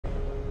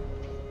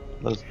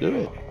Let's do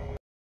it.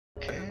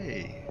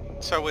 Okay.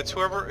 So it's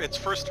whoever, it's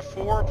first to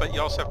 4, but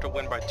you also have to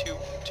win by two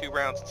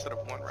rounds instead of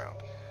 1 round.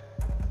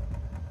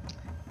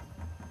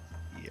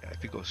 Yeah,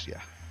 if it goes, yeah.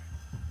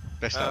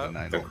 Best out of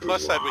 9.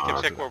 Plus side, we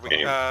can pick where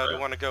we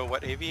want to go.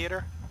 What,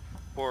 aviator?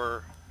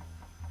 Or...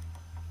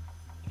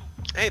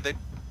 Hey, they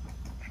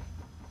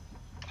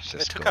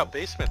took out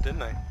basement, didn't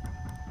they?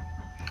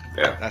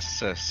 Yeah.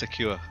 That's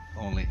secure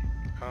only.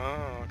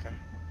 Oh, okay.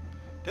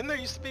 Didn't there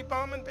used to be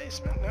bomb in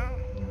basement? No?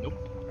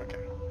 Nope. Okay.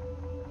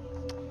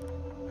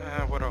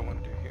 What do I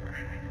want to do here?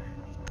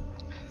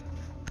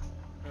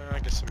 I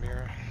guess a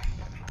mirror.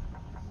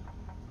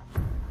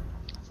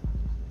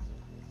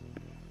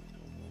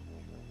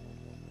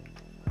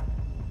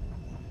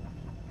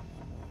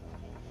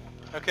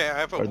 Okay, I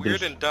have a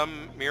weird and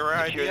dumb mirror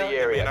idea.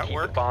 It may not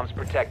work. Bombs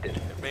protected.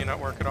 It may not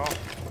work at all.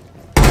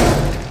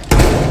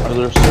 Are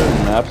there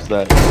certain maps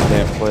that you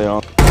can't play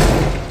on?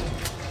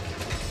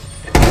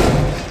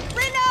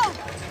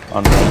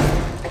 On rank?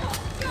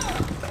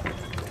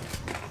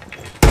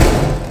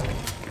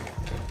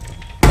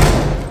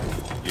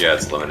 Yeah,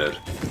 it's limited.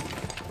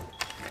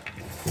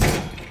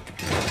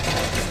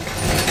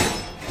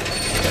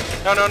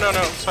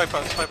 No. Swipe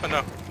on,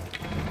 no.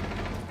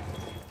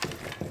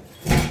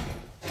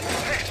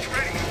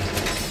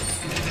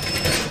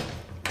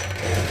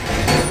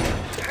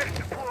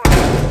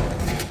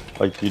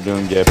 Like you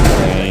don't get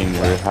Plain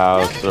or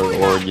House or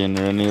Oregon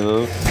or any of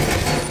those?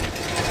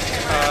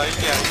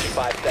 Yeah.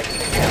 5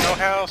 seconds. No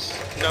house,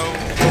 no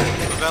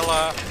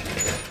favela.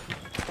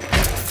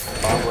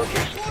 Bomb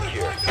location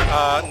secure.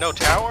 No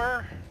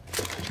tower.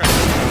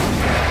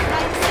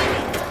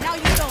 Now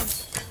you don't.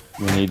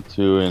 We need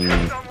to in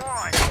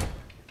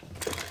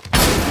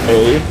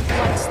A.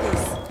 Watch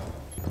this.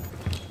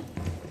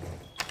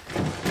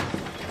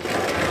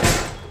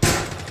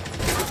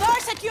 Door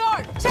secure.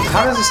 Check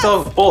How does it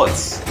still have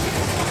bullets?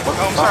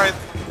 Oh, I'm sorry.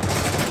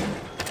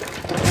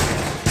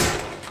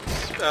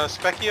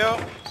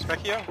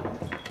 Specchio?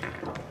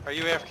 Are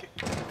you AFK?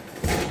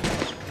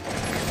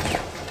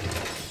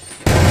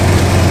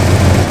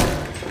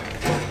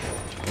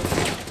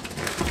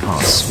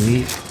 Oh,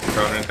 sweet.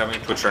 Drone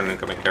incoming. Twitch drone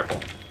incoming. Careful.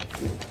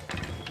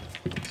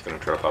 It's gonna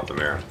trip off the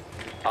mirror.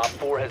 Op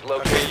 4 has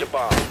located a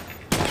bomb.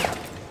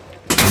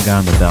 I'm down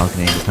on the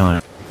balcony.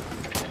 Coming.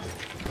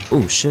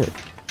 Oh shit.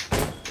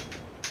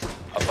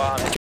 A bomb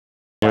has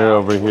Mirror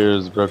over here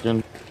is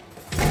broken.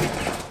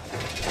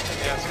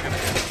 Yeah, it's good.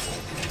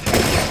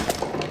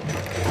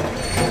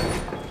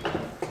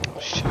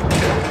 Shit.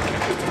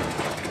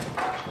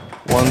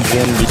 One's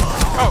in B.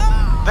 Oh,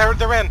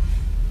 they're in.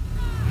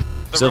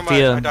 The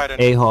Sophia, room I died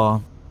in. A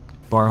hall,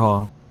 bar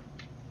hall.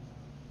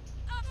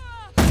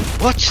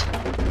 What?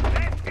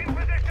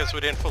 Because we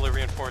didn't fully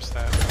reinforce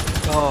that.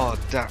 Oh,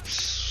 that's...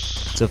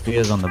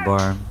 Sophia's on the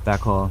bar, back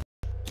hall.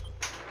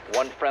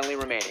 one friendly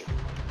remaining.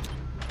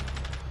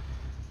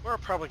 We're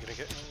probably gonna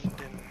get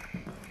in.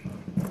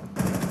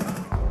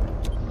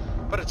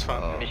 But it's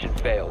fun. Mission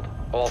failed.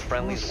 All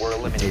friendlies were Dude,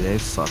 eliminated. they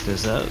fucked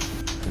us up.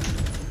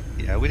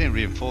 Yeah, we didn't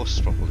reinforce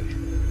properly.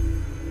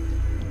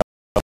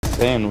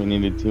 Saying we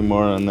needed 2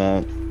 more on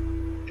that.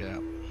 Yeah.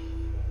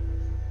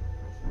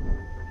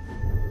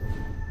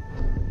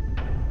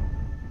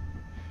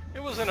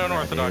 It was an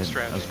unorthodox Dude, I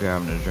was strategy.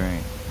 grabbing a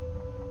drink.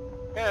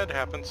 Yeah, it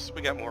happens.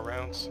 We got more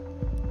rounds.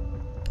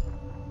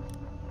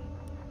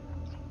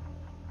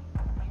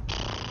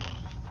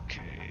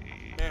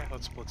 Okay. Yeah,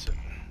 let's blitz it.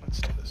 Let's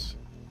do this.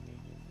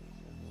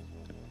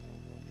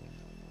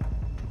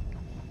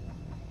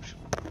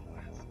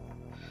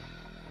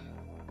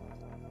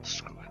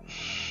 Screw it.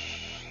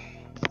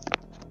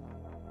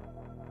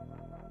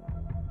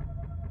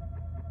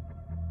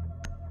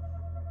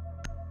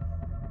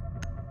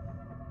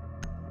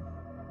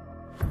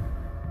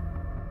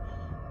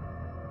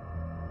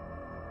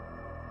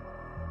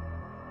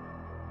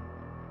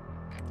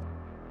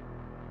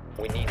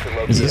 We need to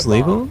locate Is this a bomb.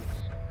 legal?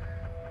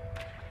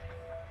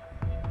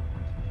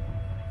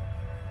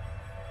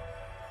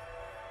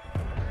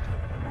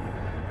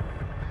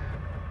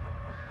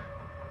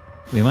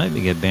 We might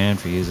get banned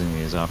for using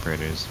these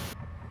operators.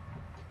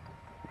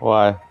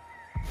 Why?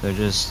 They're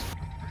just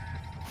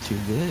too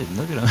good.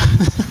 Look at them.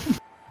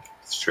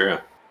 It's true.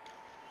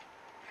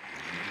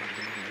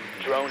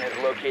 Drone has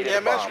located Yeah,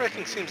 a bomb.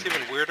 matchmaking seems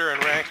even weirder in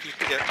rank. You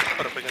can get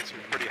put up against some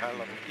pretty high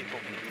level people.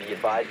 Be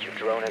advised your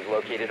drone has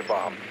located a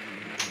bomb.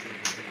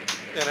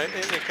 And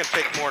it can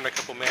take more than a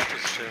couple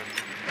matches to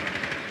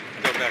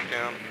go back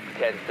down.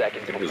 10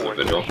 seconds Think there's a before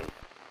vigil. insertion.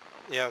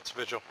 Yeah, it's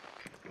Vigil.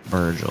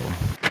 Virgil.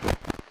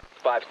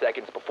 5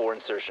 seconds before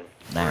insertion.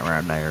 That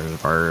right there is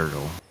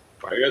Virgil.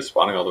 Why are you guys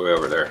spawning all the way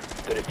over there?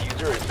 The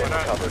diffuser has been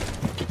Why not? recovered.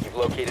 You've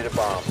located a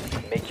bomb.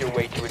 Make your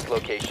way to its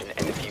location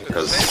and defuse it.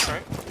 Because- Safe,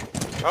 right?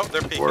 Oh,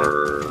 they're peeking.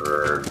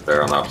 We're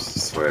there on the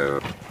opposite way.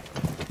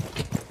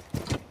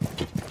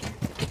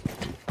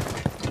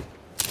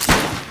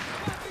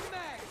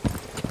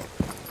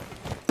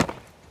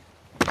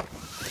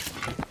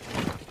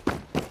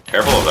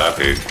 Careful of that,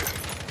 Pete.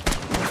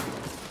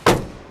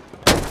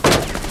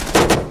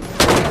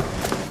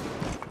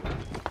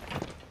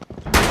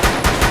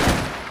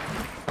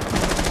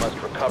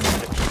 recover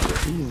the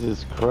diffuser.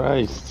 Jesus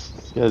Christ.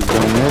 These guys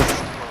don't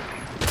miss.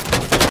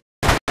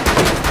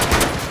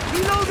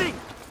 Reloading!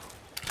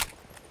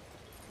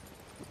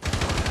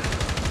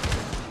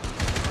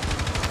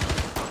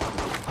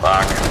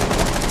 Fuck.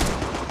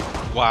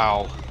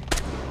 Wow.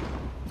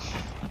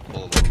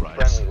 All right.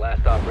 Friendly,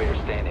 last operator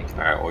standing.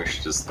 Alright, well, we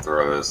should just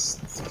throw this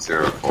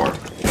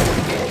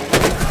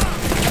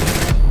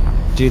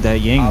 0-4. Dude, that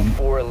Op Ying.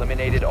 4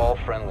 eliminated all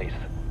friendlies.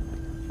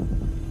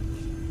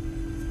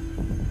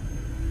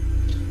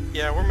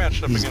 Yeah, we're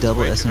matched up He's against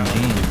double way too high.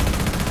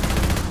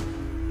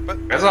 SMG.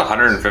 But That's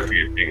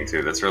 150 ping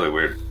too. That's really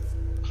weird.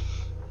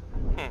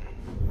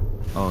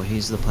 Oh,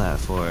 he's the plat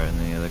 4 and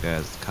the other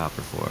guy's the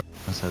copper 4.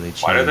 That's how they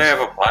choose. Why do they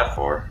have a plat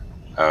 4?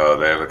 Oh,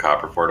 they have a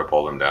copper 4 to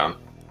pull them down.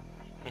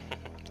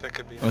 that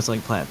could be. Well, it's like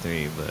plat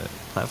 3, but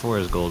plat 4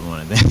 is gold 1,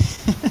 I think.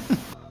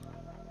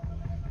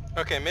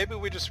 Okay, maybe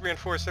we just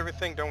reinforce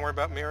everything. Don't worry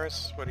about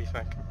mirrors. What do you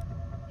think?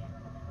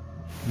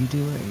 You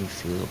do what you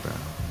feel, bro.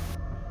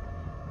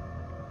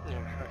 Yeah.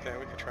 Okay,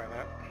 we could try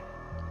that.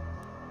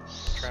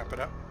 Trap it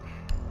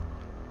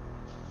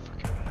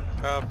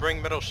up. Bring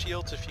metal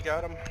shields if you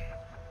got them.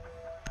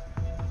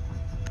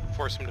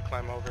 Force him to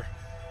climb over.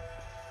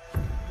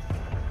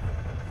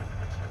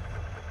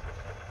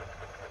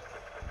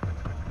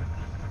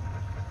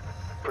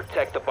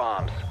 Protect the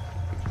bombs.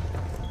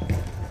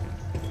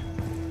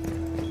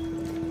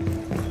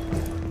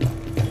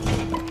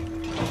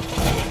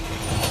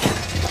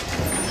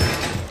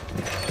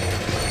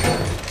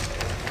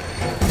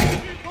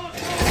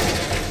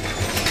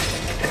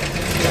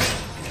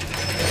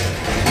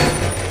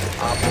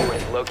 Op 4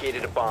 has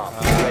located a bomb.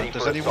 Ready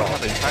Does for anyone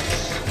assault. have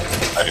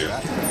impacts? I do.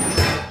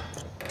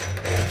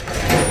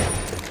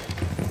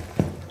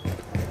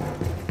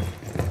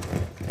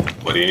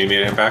 What do you need me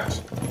to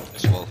impact?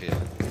 This wall here.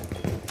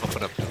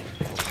 Open up. 10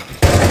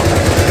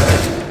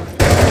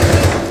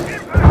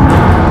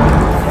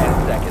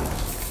 seconds.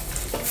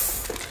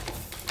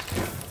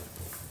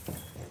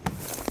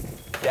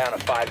 Down to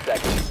 5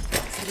 seconds.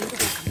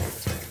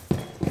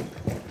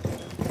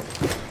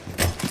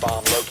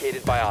 Bomb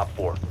located by Op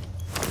 4.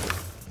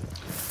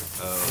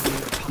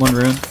 One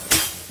room.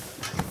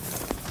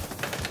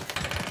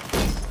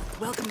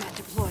 Welcome mat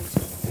deployed.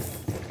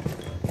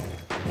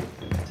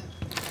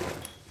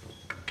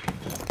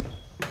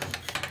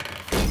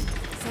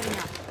 Setting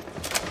up.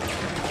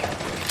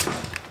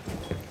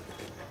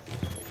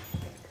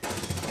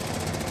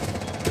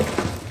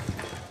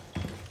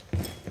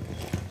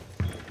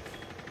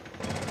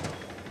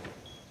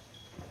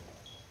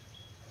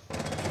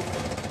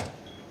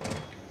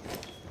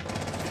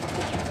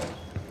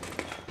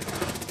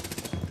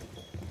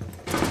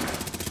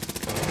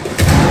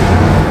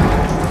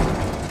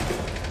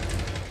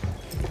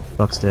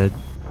 Buck's dead.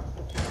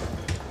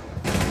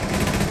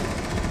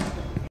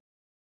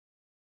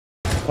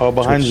 Oh,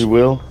 behind you,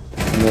 Will.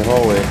 In the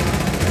hallway.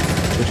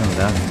 Which one was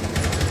that?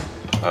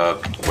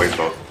 Wait,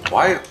 both.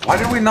 Why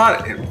did we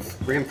not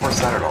reinforce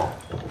that at all?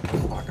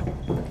 Fuck.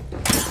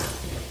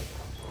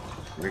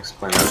 Let me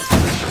explain that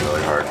position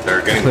really hard.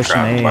 They're getting Pushing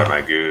trapped A. by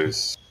my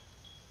goose.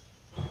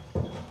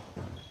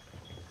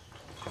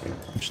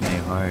 Pushing A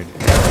hard.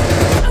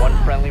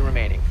 One friendly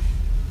remaining.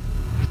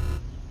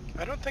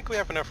 I don't think we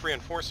have enough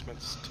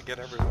reinforcements to get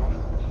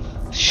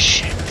everyone.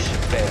 Shit.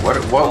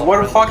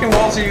 What fucking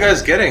walls are you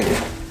guys getting?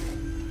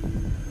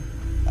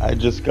 I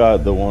just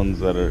got the ones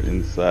that are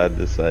inside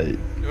the site.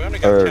 We only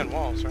got Or- 10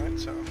 walls, right?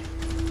 So.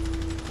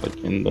 Like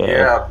in the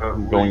Yeah, but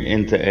going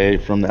into A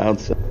from the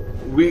outside.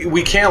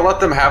 we can't let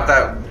them have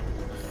that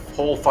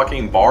whole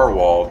fucking bar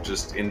wall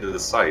just into the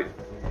site.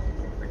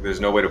 Like,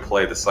 there's no way to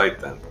play the site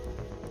then.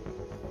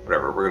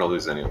 Whatever, we're gonna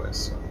lose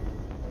anyways. So.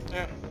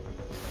 Yeah.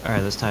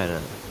 Alright, let's tie it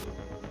up.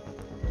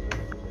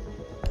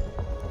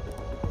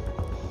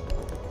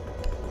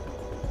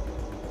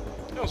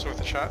 It was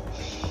worth a shot.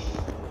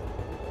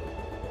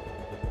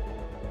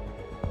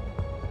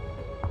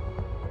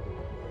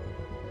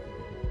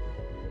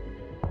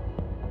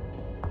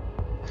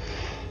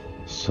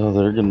 So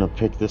they're gonna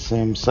pick the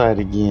same side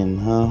again,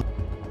 huh?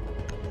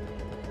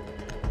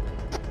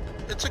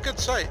 It's a good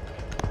site.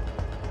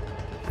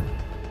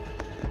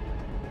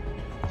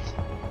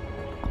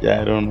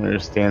 Yeah, I don't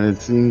understand.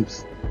 It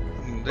seems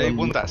They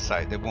won that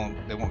side. They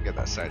won't get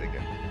that side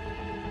again.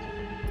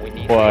 We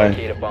need Why? to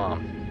locate a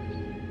bomb.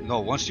 No,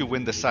 once you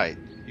win the side,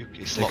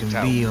 it's There locked can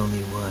out. be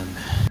only one.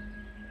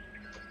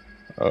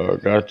 oh,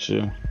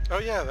 gotcha. Oh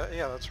yeah,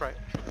 that's right.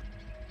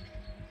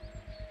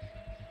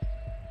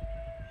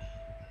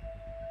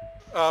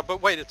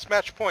 But wait, it's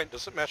match point.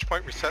 Does it match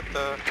point reset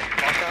the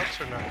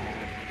lockouts or no?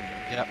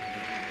 Yep.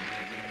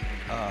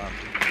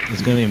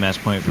 It's gonna be a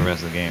match point for the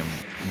rest of the game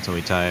until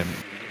we tie.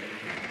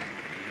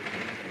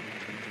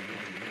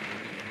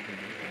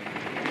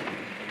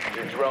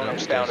 Your drone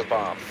has found a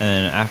bomb.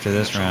 And then after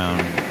this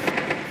round,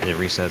 it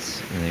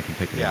resets and you can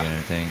pick it Yeah. again,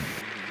 I think.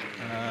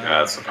 Yeah,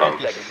 that's the 10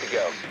 problem. seconds to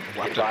go. Be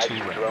After advised 2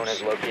 your rounds. drone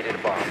has located a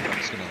bomb.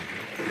 It's gonna.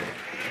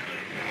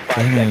 5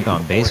 I haven't even seconds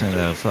gone before basement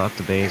though. insertion. Fuck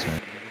the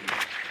basement.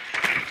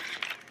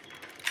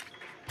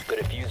 The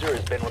diffuser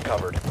has been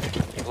recovered.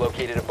 You've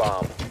located a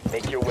bomb.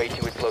 Make your way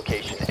to its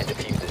location and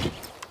defuse it.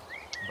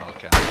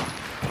 Okay.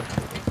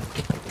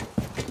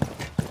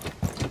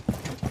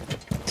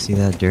 See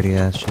that dirty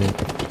ass shit?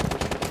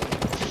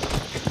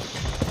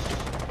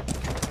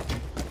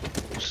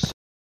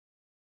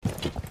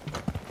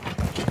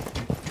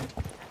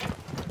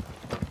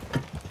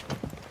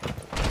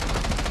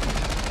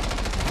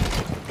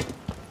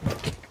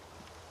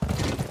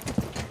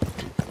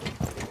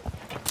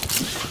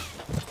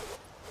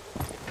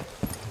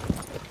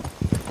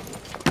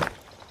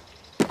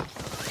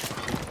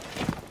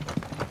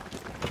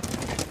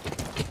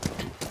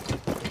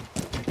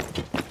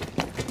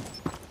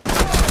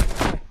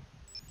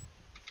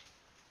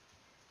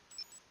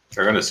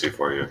 They're gonna see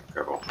for you.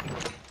 Careful.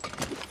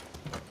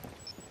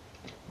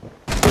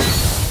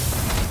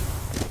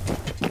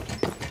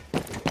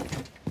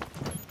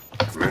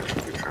 Come here.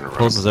 You're trying to run.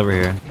 Pulse is over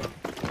here.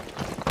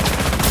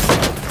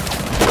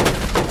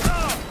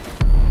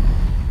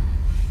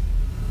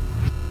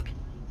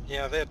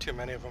 Yeah, they had too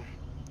many of them.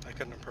 I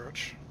couldn't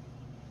approach.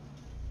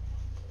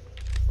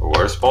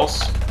 Where's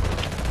Pulse?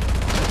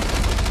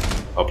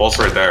 Oh, Pulse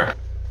right there.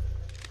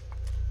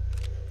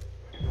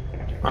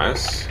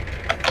 Nice.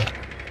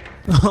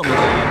 Oh, look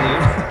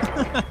at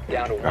you, dude.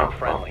 Down to Oh, one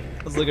friendly.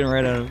 I was looking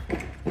right at him.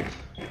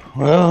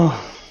 Well,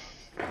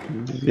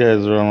 these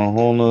guys are on a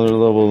whole nother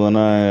level than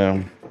I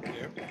am.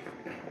 Yep.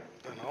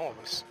 And all of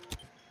us.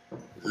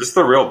 Is this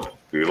the real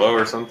Bilo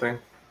or something?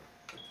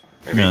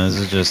 Maybe. No, this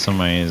is just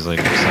somebody who's like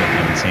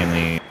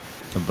insanely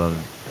above,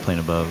 playing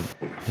above,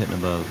 hitting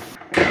above.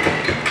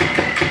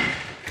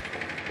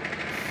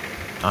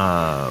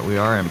 We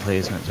are in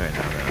placements right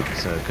now though,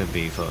 so it could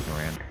be fucking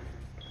random.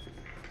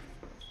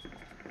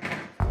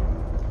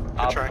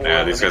 Op try. 4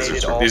 Yeah, these guys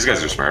eliminated are all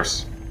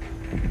Smurfs.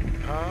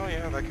 Oh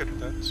yeah,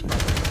 that's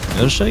probably.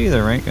 It'll show you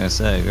the rank in a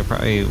sec. They're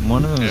probably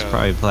one of them is Yeah.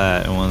 probably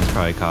plat and one's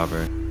probably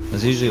copper.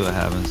 That's usually what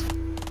happens.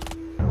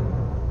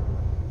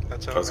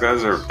 That's how Those it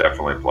guys are goes.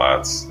 definitely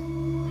plats.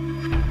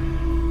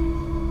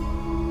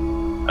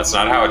 That's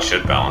not how it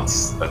should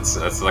balance.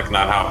 That's like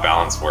not how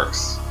balance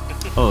works.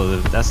 Oh,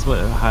 that's what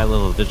a high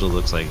level vigil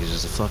looks like. He's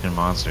just a fucking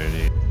monster,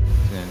 dude. He's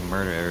gonna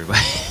murder everybody.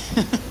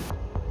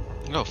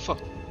 No, fuck.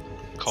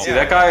 Call See, me.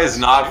 that guy is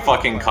not Dude,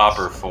 fucking plats.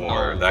 copper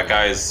 4. No That way.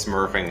 guy is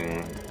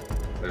smurfing.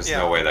 There's Yeah.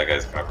 no way that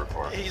guy's copper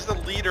 4. He's the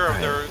leader of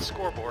their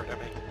scoreboard. I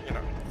mean, you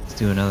know. Let's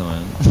do another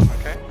one.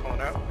 Okay,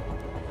 pulling out.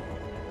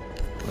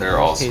 They're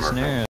all Worst case smurfing. scenario.